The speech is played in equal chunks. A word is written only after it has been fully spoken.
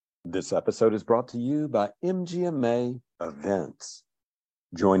This episode is brought to you by MGMA Events.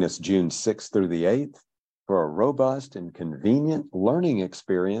 Join us June 6th through the 8th for a robust and convenient learning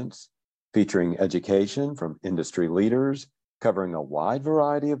experience featuring education from industry leaders covering a wide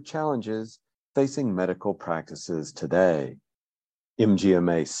variety of challenges facing medical practices today.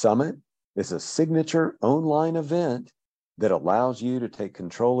 MGMA Summit is a signature online event that allows you to take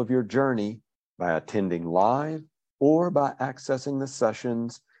control of your journey by attending live or by accessing the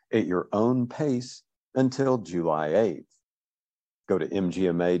sessions at your own pace until July 8th. Go to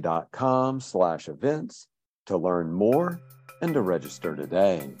mgma.com/events to learn more and to register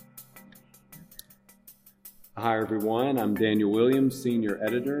today. Hi, everyone. I'm Daniel Williams, Senior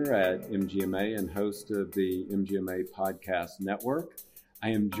Editor at MGMA and host of the MGMA Podcast Network. I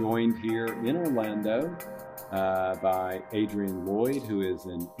am joined here in Orlando by Adrienne Lloyd, who is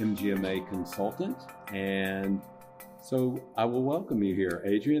an MGMA consultant. And so I will welcome you here.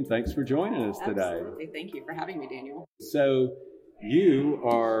 Adrienne, thanks for joining us today. Absolutely. Thank you for having me, Daniel. So you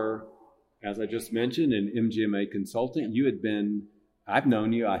are, as I just mentioned, an MGMA consultant. I've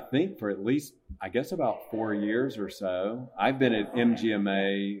known you, I think, for at least, I guess, about 4 years or so. I've been at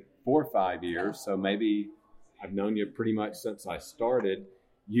MGMA 4 or 5 years, so maybe I've known you pretty much since I started.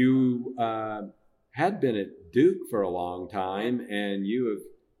 You had been at Duke for a long time, and you have,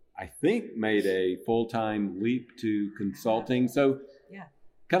 I think, made a full-time leap to consulting. So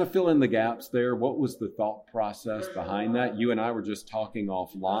kind of fill in the gaps there. What was the thought process behind that? You and I were just talking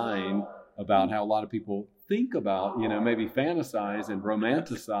offline about how a lot of people think about, maybe fantasize and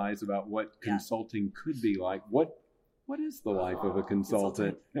romanticize about what consulting could be like. What is the life of a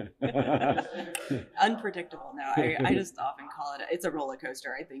consultant? Unpredictable. No, I just often call it's a roller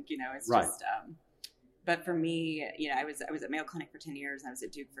coaster. I think, it's right. Just, but for me, I was at Mayo Clinic for 10 years and I was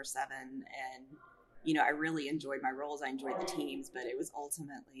at Duke for 7. And, I really enjoyed my roles. I enjoyed the teams, but it was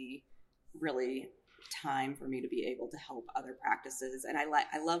ultimately really time for me to be able to help other practices. And I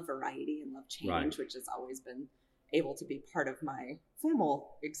love variety and love change, right, which has always been able to be part of my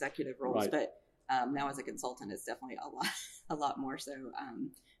formal executive roles. Right. But now as a consultant, it's definitely a lot more so.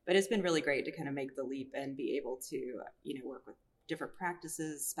 But it's been really great to kind of make the leap and be able to, work with different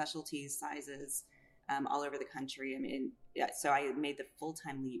practices, specialties, sizes, all over the country. I mean, so I made the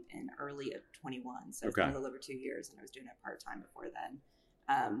full-time leap in early of 21. So it's been a little over 2 years, and I was doing it part-time before then.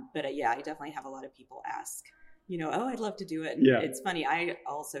 But I definitely have a lot of people ask, I'd love to do it. And it's funny. I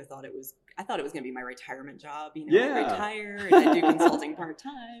also thought it was going to be my retirement job, retire and then do consulting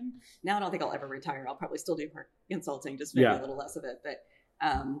part-time. Now I don't think I'll ever retire. I'll probably still do consulting, just maybe a little less of it. But,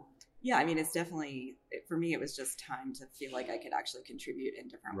 I mean, it's definitely, for me, it was just time to feel like I could actually contribute in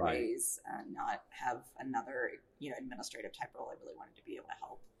different ways and not have another, administrative type role. I really wanted to be able to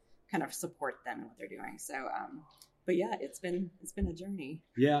help kind of support them in what they're doing. So, but it's been a journey.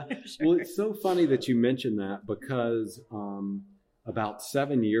 Yeah. Sure. Well, it's so funny that you mentioned that because about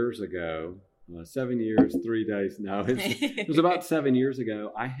 7 years ago, 7 years, 3 days. No, it was about 7 years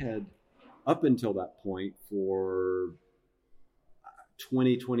ago. I had, up until that point, for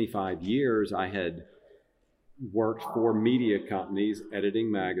 20, 25 years, I had worked for media companies,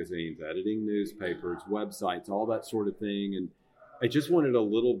 editing magazines, editing newspapers, websites, all that sort of thing. And I just wanted a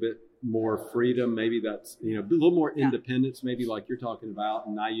little bit more freedom. Maybe that's, a little more independence, maybe like you're talking about.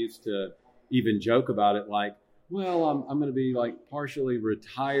 And I used to even joke about it like, well, I'm going to be like partially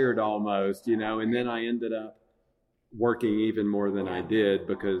retired almost, and then I ended up working even more than I did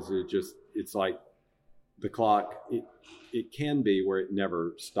because it's like the clock, it can be where it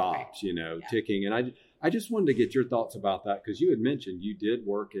never stops, ticking. And I just wanted to get your thoughts about that because you had mentioned you did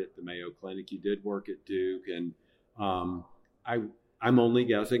work at the Mayo Clinic, you did work at Duke, and I'm only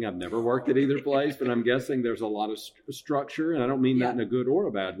guessing, I've never worked at either place, but I'm guessing there's a lot of structure, and I don't mean that in a good or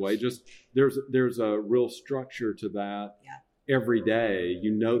a bad way, just there's a real structure to that every day.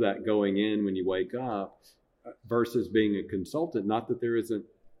 That going in when you wake up versus being a consultant, not that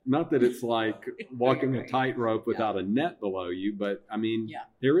it's like walking a tightrope without a net below you, but I mean,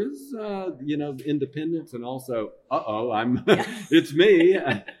 there is, independence and also, it's me.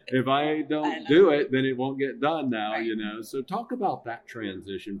 If I don't do it, then it won't get done now, So talk about that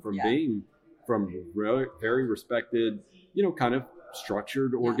transition from being from very respected, kind of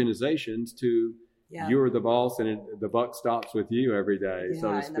structured organizations to you're the boss and the buck stops with you every day,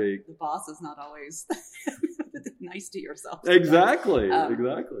 so to speak. The boss is not always nice to yourself. Exactly.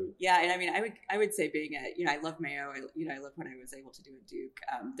 Exactly. Yeah. And I mean, I would say being I love Mayo. I love what I was able to do at Duke.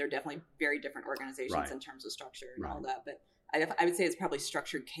 They're definitely very different organizations in terms of structure and all that. But I would say it's probably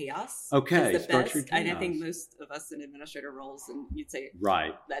structured chaos. Okay. Is the structured best. And I think most of us in administrator roles, and you'd say,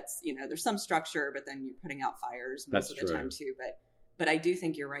 that's, there's some structure, but then you're putting out fires most of the time too. But I do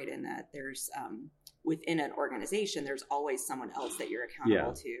think you're right in that there's within an organization, there's always someone else that you're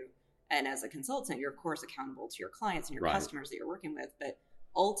accountable to. And as a consultant, you're of course accountable to your clients and your customers that you're working with. But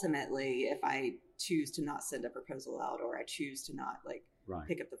ultimately, if I choose to not send a proposal out, or I choose to not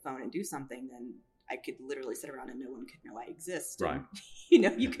pick up the phone and do something, then I could literally sit around and no one could know I exist. Right.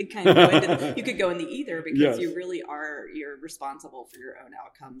 And, you could kind of go in the ether, because you really you're responsible for your own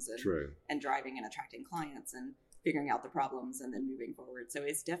outcomes and driving and attracting clients and figuring out the problems and then moving forward. So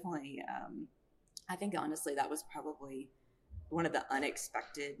it's definitely, I think honestly, that was probably one of the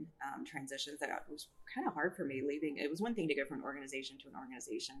unexpected transitions that was kind of hard for me leaving. It was one thing to go from an organization to an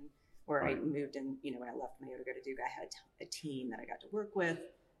organization where I moved in, when I left Mayo to go to Duke, I had a team that I got to work with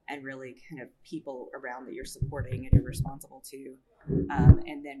and really kind of people around that you're supporting and you're responsible to.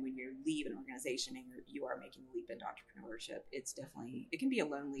 And then when you leave an organization and you are making a leap into entrepreneurship, it can be a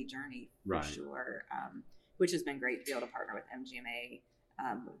lonely journey for sure, which has been great to be able to partner with MGMA,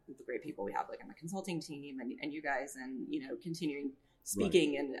 with the great people we have on the consulting team and you guys, and continuing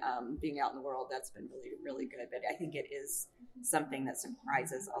speaking and being out in the world. That's been really, really good. But I think it is something that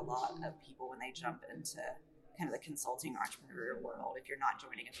surprises a lot of people when they jump into kind of the consulting entrepreneurial world. If you're not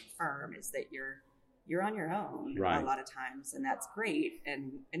joining a big firm, is that you're on your own a lot of times, and that's great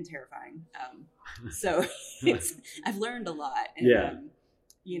and terrifying. So I've learned a lot. And,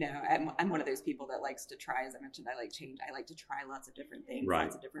 I'm one of those people that likes to try, as I mentioned, I like change. I like to try lots of different things,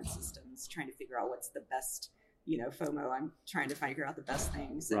 lots of different systems, trying to figure out what's the best, FOMO. I'm trying to figure out the best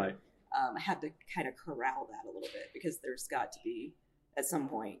things. And, I had to kind of corral that a little bit, because there's got to be, at some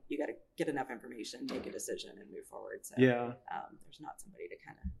point, you got to get enough information, make a decision, and move forward. So there's not somebody to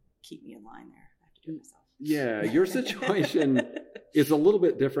kind of keep me in line there. I have to do it myself. Yeah, your situation is a little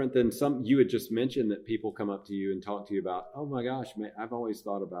bit different than some. You had just mentioned that people come up to you and talk to you about, oh my gosh, man, I've always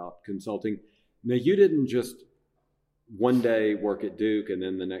thought about consulting. Now, you didn't just one day work at Duke and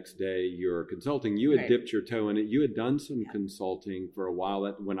then the next day you're consulting. You had dipped your toe in it. You had done some consulting for a while.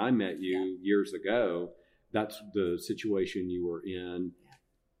 That when I met you years ago, that's the situation you were in.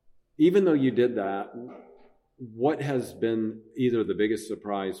 Even though you did that, what has been either the biggest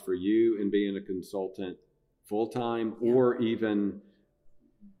surprise for you in being a consultant full-time, or even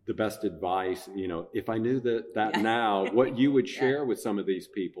the best advice, if I knew that now, what you would share with some of these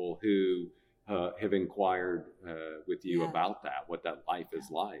people who have inquired with you about that, what that life is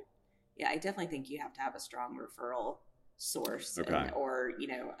like? Yeah, I definitely think you have to have a strong referral source.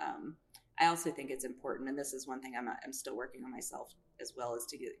 I also think it's important, and this is one thing I'm still working on myself as well, is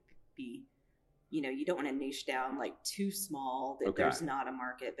to be, you don't want to niche down too small that there's not a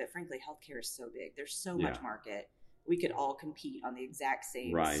market. But frankly, healthcare is so big. There's so much market. We could all compete on the exact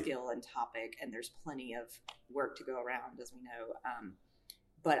same skill and topic, and there's plenty of work to go around, as we know.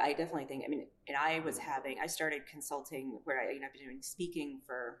 But I definitely think, and I started consulting where I've been doing speaking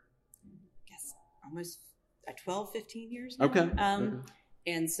for, I guess, almost 12, 15 years now.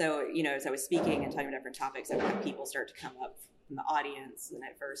 And so, as I was speaking and talking about different topics, I would have people start to come up from the audience. And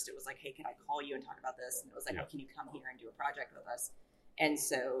at first it was like, hey, can I call you and talk about this? And it was like, oh, can you come here and do a project with us? And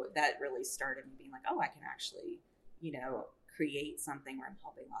so that really started me being like, oh, I can actually, create something where I'm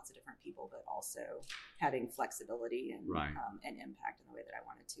helping lots of different people, but also having flexibility and impact in the way that I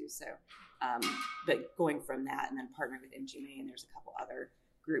wanted to. So, but going from that and then partnering with MGMA, and there's a couple other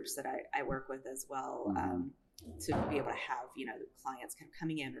groups that I work with as well, to be able to have, the clients kind of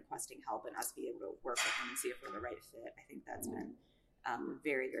coming in requesting help and us be able to work with them and see if we're the right fit. I think that's been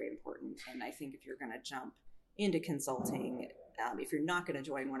very, very important. And I think if you're going to jump into consulting, if you're not going to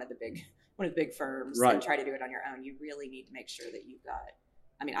join one of the big firms and try to do it on your own, you really need to make sure that you've got,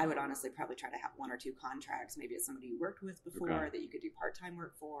 I would honestly probably try to have one or two contracts, maybe it's somebody you worked with before that you could do part-time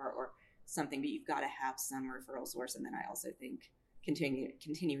work for or something, but you've got to have some referral source. And then I also think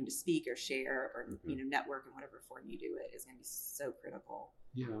continuing to speak or share or network in whatever form you do it is going to be so critical.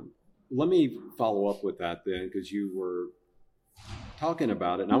 Yeah. Let me follow up with that then, because you were talking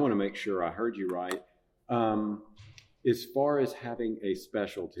about it and I want to make sure I heard you right. As far as having a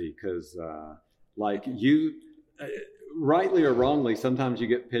specialty, because you rightly or wrongly, sometimes you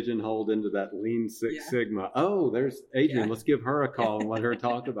get pigeonholed into that Lean Six Sigma. Oh, there's Adrienne. Let's give her a call and let her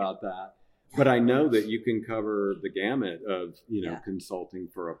talk about that. But I know that you can cover the gamut of, consulting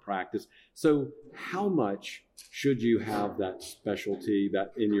for a practice. So how much should you have that specialty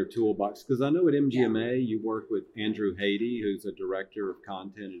that in your toolbox? Because I know at MGMA, you work with Andrew Haiti, who's a director of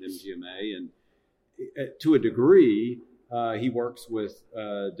content at MGMA. And to a degree, he works with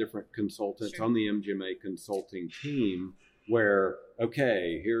different consultants on the MGMA consulting team where,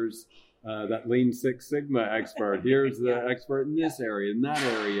 okay, here's that Lean Six Sigma expert. Here's the expert in this area, in that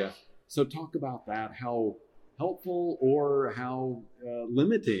area. So talk about that. How helpful or how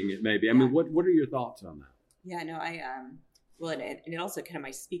limiting it may be. I mean, what are your thoughts on that? Yeah, no, well, and it also kind of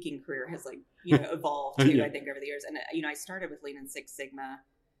my speaking career has evolved too, Yeah. I think over the years. And, I started with Lean and Six Sigma.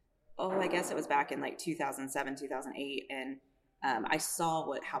 I guess it was back in 2007, 2008. And I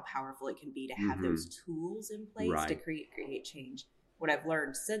saw how powerful it can be to have those tools in place to create change. What I've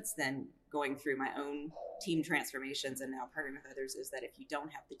learned since then, going through my own team transformations and now partnering with others, is that if you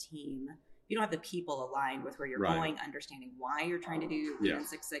don't have the team, you don't have the people aligned with where you're going, understanding why you're trying to do Lean and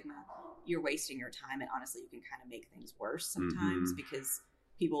Six Sigma, you're wasting your time. And honestly, you can kind of make things worse sometimes because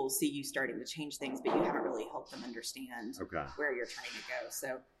people will see you starting to change things, but you haven't really helped them understand where you're trying to go.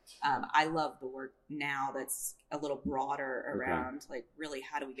 So I love the work now that's a little broader around really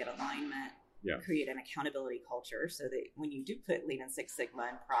how do we get alignment, create an accountability culture so that when you do put Lean and Six Sigma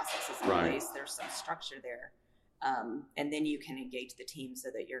and processes in place, there's some structure there. And then you can engage the team so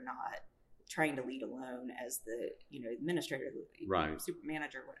that you're not trying to lead alone as the administrator, super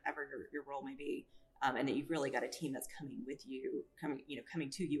manager, whatever your role may be, and that you've really got a team that's coming with you, coming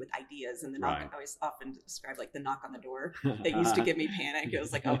to you with ideas. And the knock, I always often describe the knock on the door that used to give me panic. It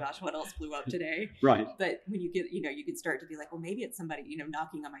was like, oh gosh, what else blew up today? Right. But when you get, you can start to be like, well, maybe it's somebody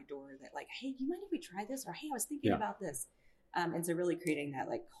knocking on my door that hey, do you mind if we try this? Or hey, I was thinking about this. And so really creating that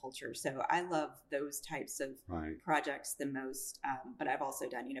culture. So I love those types of projects the most. But I've also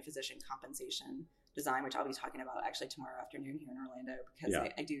done, physician compensation design, which I'll be talking about actually tomorrow afternoon here in Orlando,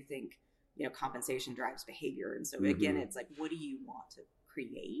 because I do think, compensation drives behavior. And so again, it's what do you want to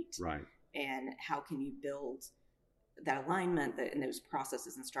create? Right. And how can you build that alignment and those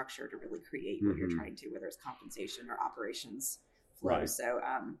processes and structure to really create what you're trying to, whether it's compensation or operations flow. Right. So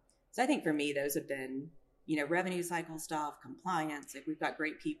I think for me, those have been, revenue cycle stuff, compliance. We've got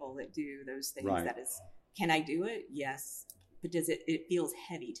great people that do those things. That is, can I do it? Yes. But it feels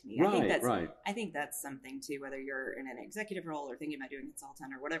heavy to me. I think that's something too, whether you're in an executive role or thinking about doing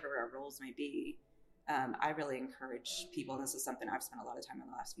consultant or whatever our roles may be. I really encourage people, and this is something I've spent a lot of time in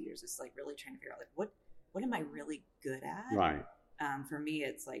the last few years, is really trying to figure out what am I really good at? Right. For me,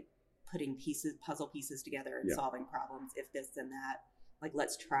 it's putting puzzle pieces together and solving problems. If this, then that.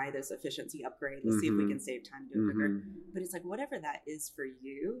 Let's try this efficiency upgrade. Let's see if we can save time to do it quicker. But it's whatever that is for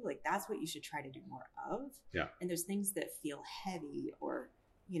you, that's what you should try to do more of. Yeah. And there's things that feel heavy or,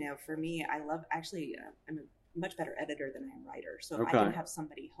 for me, I love I'm a much better editor than I am writer. So if I can have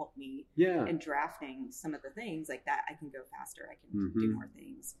somebody help me in drafting some of the things like that, I can go faster. I can do more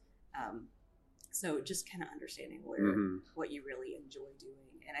things. So just kind of understanding what you really enjoy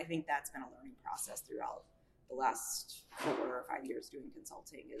doing. And I think that's been a learning process throughout the last 4 or 5 years doing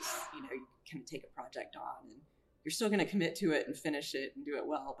consulting is, you kind of take a project on and you're still going to commit to it and finish it and do it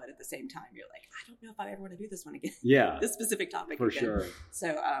well. But at the same time, you're like, I don't know if I ever want to do this one again. Yeah. This specific topic for again. Sure.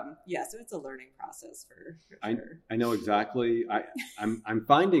 So, so it's a learning process for sure. I know exactly. I'm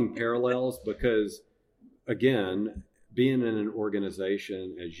finding parallels because, again, being in an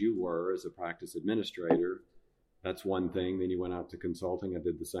organization as you were as a practice administrator, that's one thing. Then you went out to consulting. I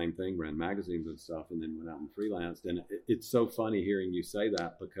did the same thing, ran magazines and stuff, and then went out and freelanced. And it's so funny hearing you say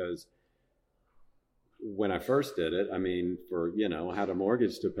that because when I first did it, I mean, I had a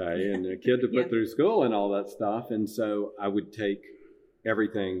mortgage to pay and a kid to put through school and all that stuff. And so I would take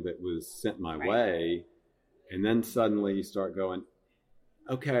everything that was sent my way. And then suddenly you start going,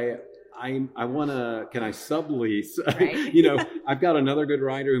 okay, I want to, can I sublease? Right. I've got another good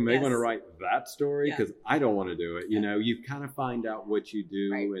writer who may want to write that story because I don't want to do it. You kind of find out what you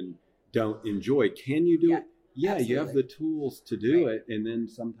do and don't enjoy. Can you do it? Yeah, absolutely. You have the tools to do it. And then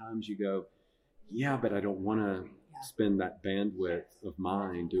sometimes you go, but I don't want to spend that bandwidth of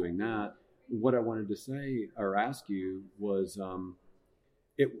mine doing that. What I wanted to say or ask you was,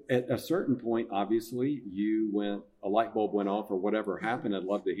 at a certain point, obviously, a light bulb went off or whatever happened. I'd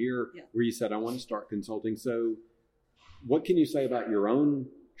love to hear where you said, I want to start consulting. So what can you say about your own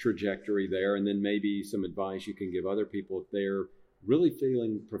trajectory there? And then maybe some advice you can give other people if they're really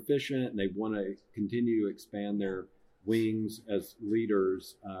feeling proficient and they want to continue to expand their wings as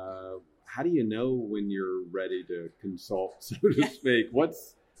leaders. How do you know when you're ready to consult, so to speak?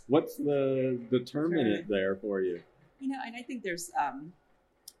 What's the determinant there for you? And I think there's...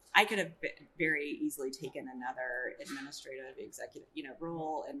 I could have very easily taken another administrative executive,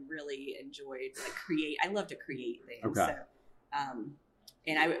 role and really enjoyed create. I love to create things. Okay. So,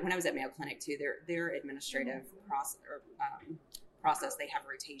 when I was at Mayo Clinic too, their administrative process, they have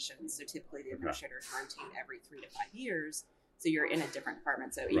rotations. So typically the administrators rotate every 3 to 5 years. So you're in a different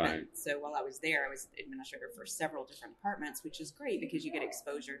department. So so while I was there, I was administrator for several different departments, which is great because you get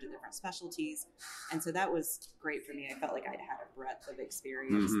exposure to different specialties. And so that was great for me. I felt like I'd had a breadth of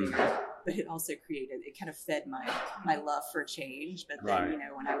experience there, but it also it kind of fed my love for change. But then,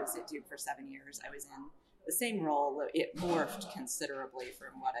 when I was at Duke for 7 years, I was in the same role. It morphed considerably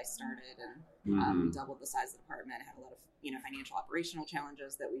from what I started, and doubled the size of the department. I had a lot of financial operational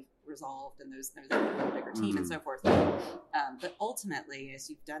challenges that we resolved, and those a bigger team and so forth. But ultimately, as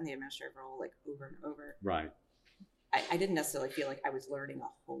you've done the administrative role like over and over, I didn't necessarily feel like I was learning a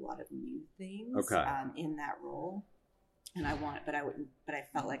whole lot of new things in that role, and but I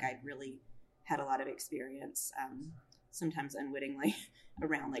felt like I'd really had a lot of experience, sometimes unwittingly,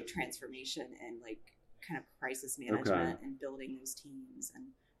 around like transformation and like kind of crisis management and building those teams and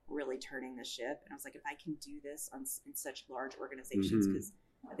really turning the ship. And I was like, if I can do this in such large organizations, because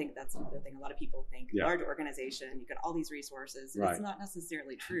I think that's another thing. A lot of people think large organization, you got all these resources. And it's not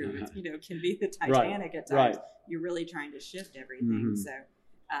necessarily true. It's, can be the Titanic at times. You're really trying to shift everything. So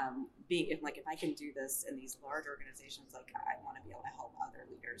if I can do this in these large organizations, like I want to be able to help other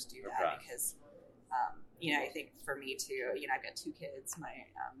leaders do that because I think for me too, I've got 2 kids. My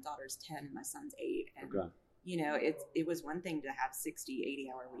daughter's 10 and my son's 8. And, it was one thing to have 60,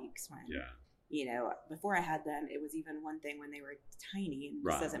 80-hour weeks when, before I had them, it was even one thing when they were tiny, and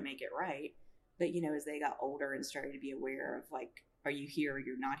this doesn't make it right. But, as they got older and started to be aware of like, are you here or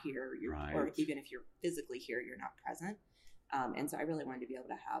you're not here, or even if you're physically here, you're not present. And so I really wanted to be able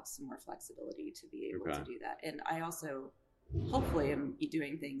to have some more flexibility to be able to do that. And I also hopefully am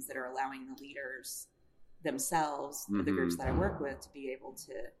doing things that are allowing the leaders themselves, the groups that I work with, to be able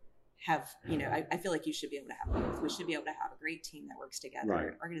to have, I feel like you should be able to have both. We should be able to have a great team that works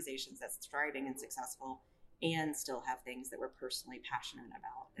together, organizations that's thriving and successful, and still have things that we're personally passionate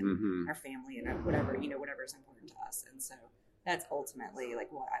about, and our family and whatever is important to us. And so that's ultimately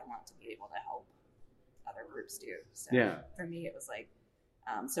like what I want to be able to help other groups do. So for me, it was like,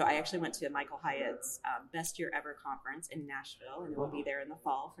 so I actually went to Michael Hyatt's Best Year Ever conference in Nashville, and we'll be there in the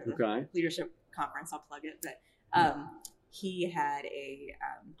fall for the leadership conference. I'll plug it. But he had it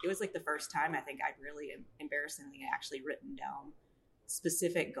was like the first time I think I'd really embarrassingly actually written down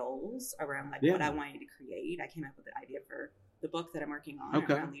specific goals around like what I wanted to create. I came up with the idea for the book that I'm working on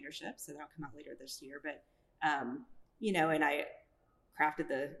around leadership. So that'll come out later this year. But, and I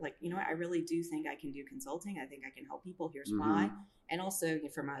crafted I really do think I can do consulting. I think I can help people. Here's why. And also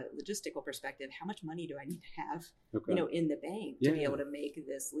from a logistical perspective, how much money do I need to have, in the bank to be able to make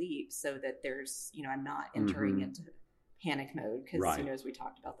this leap so that there's, I'm not entering into panic mode because, as we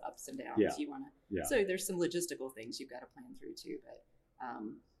talked about the ups and downs, you want to, so there's some logistical things you've got to plan through too. But,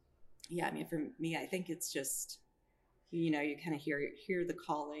 for me, I think it's just, you kind of hear the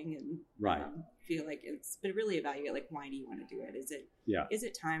calling and feel like but really evaluate, like, why do you want to do it? Is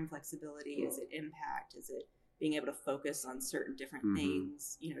it time flexibility? Is it impact? Is it being able to focus on certain different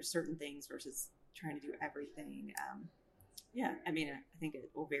things, certain things versus trying to do everything? I think it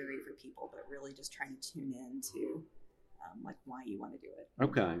will vary for people, but really just trying to tune in to like why you want to do it.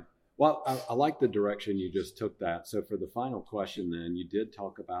 Okay. Well, I like the direction you just took that. So for the final question, then, you did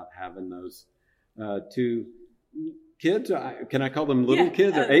talk about having those 2 kids. Can I call them little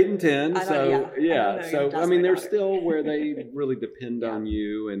kids? They're 8 and 10. So they're still where they really depend on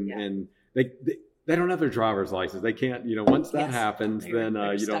you, and they don't have their driver's license. They can't, once that happens, then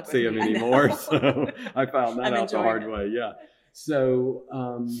you don't see them anymore. So I found that out the hard way. Yeah. So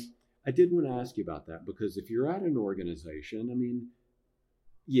I did want to ask you about that, because if you're at an organization,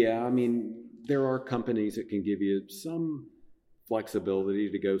 there are companies that can give you some flexibility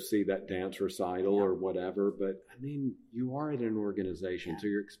to go see that dance recital or whatever. But you are at an organization, so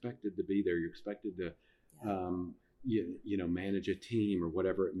you're expected to be there. You're expected to, manage a team or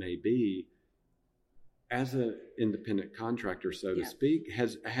whatever it may be. As an independent contractor, so to speak,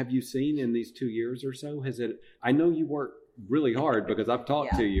 have you seen in these 2 years or so, I know you work really hard, because I've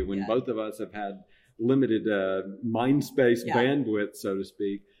talked to you when both of us have had limited mind space bandwidth, so to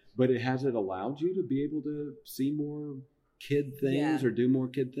speak, but has it allowed you to be able to see more kid things or do more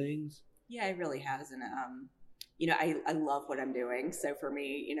kid things? Yeah, it really has. And, I love what I'm doing. So for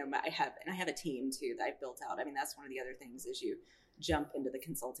me, I have a team too that I've built out. That's one of the other things as you jump into the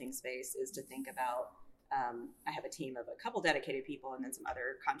consulting space, is to think about, I have a team of a couple dedicated people and then some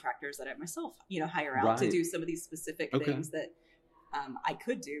other contractors that I myself, hire out to do some of these specific things that I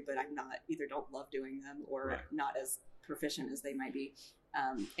could do, but I'm not, either don't love doing them or not as proficient as they might be.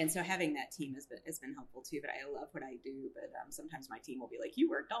 And so having that team has been helpful too. But I love what I do. But sometimes my team will be like, "You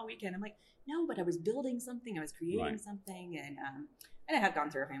worked all weekend." I'm like, "No, but I was building something. I was creating something." And I have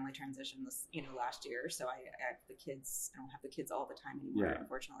gone through a family transition last year. So I have the kids. I don't have the kids all the time anymore,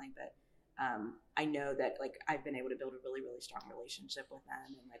 unfortunately. But I know that like I've been able to build a really, really strong relationship with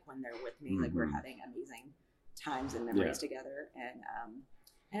them, and like when they're with me, like we're having amazing times and memories together.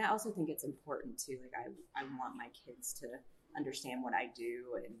 And I also think it's important too. Like I want my kids to understand what I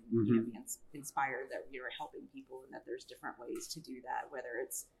do and be inspired that you're helping people and that there's different ways to do that, whether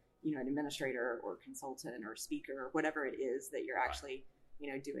it's an administrator or consultant or speaker or whatever it is that you're actually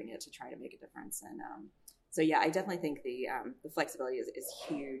doing it to try to make a difference. And so I definitely think the flexibility is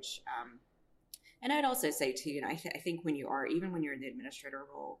huge. And I'd also say too, I think when you're in the administrator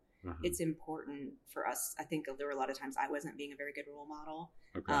role, it's important for us. I think there were a lot of times I wasn't being a very good role model.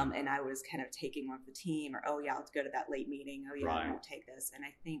 And I was kind of taking one of the team or, I'll go to that late meeting. I won't take this. And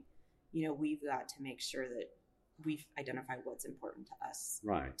I think, we've got to make sure that we've identified what's important to us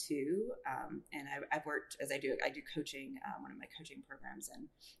too. And I've worked I do coaching, one of my coaching programs, and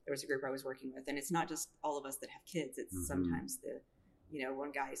there was a group I was working with, and it's not just all of us that have kids. It's sometimes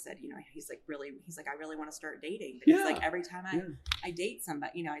one guy said, he's like, I really want to start dating. But he's like, every time I date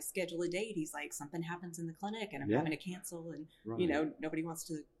somebody, I schedule a date, he's like, something happens in the clinic and I'm having to cancel. And, nobody wants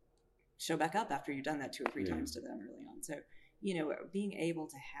to show back up after you've done that 2 or 3 times to them early on. So, being able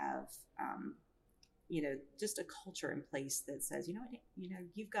to have, just a culture in place that says,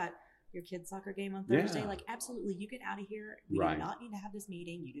 you've got your kid's soccer game on Thursday. Like, absolutely, you get out of here. We do not need to have this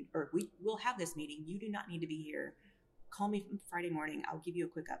meeting. We will have this meeting. You do not need to be here. Call me Friday morning. I'll give you a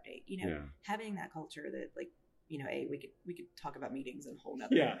quick update. Having that culture that we could talk about meetings in a whole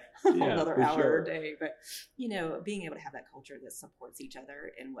nother hour or day, but being able to have that culture that supports each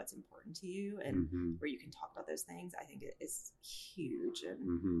other in what's important to you and where you can talk about those things, I think it is huge.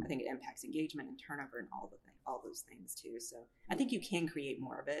 And I think it impacts engagement and turnover and all those things too. So I think you can create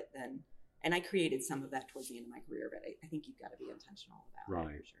more of it and I created some of that towards the end of my career, but I think you've got to be intentional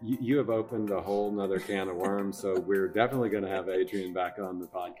about it. For sure. You have opened a whole nother can of worms. So we're definitely going to have Adrienne back on the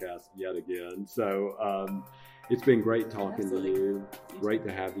podcast yet again. So it's been great talking to you. Great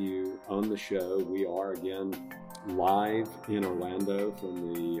to have you on the show. We are again live in Orlando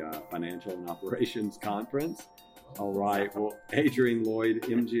from the Financial and Operations Conference. All right. Well, Adrienne Lloyd,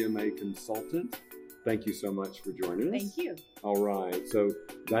 MGMA consultant. Thank you so much for joining us. Thank you. All right. So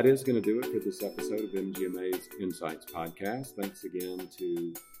that is going to do it for this episode of MGMA's Insights Podcast. Thanks again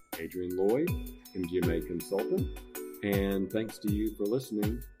to Adrienne Lloyd, MGMA consultant. And thanks to you for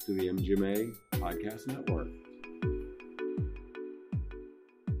listening to the MGMA Podcast Network.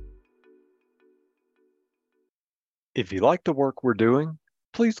 If you like the work we're doing,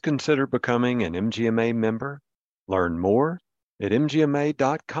 please consider becoming an MGMA member. Learn more at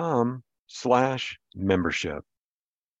mgma.com/membership.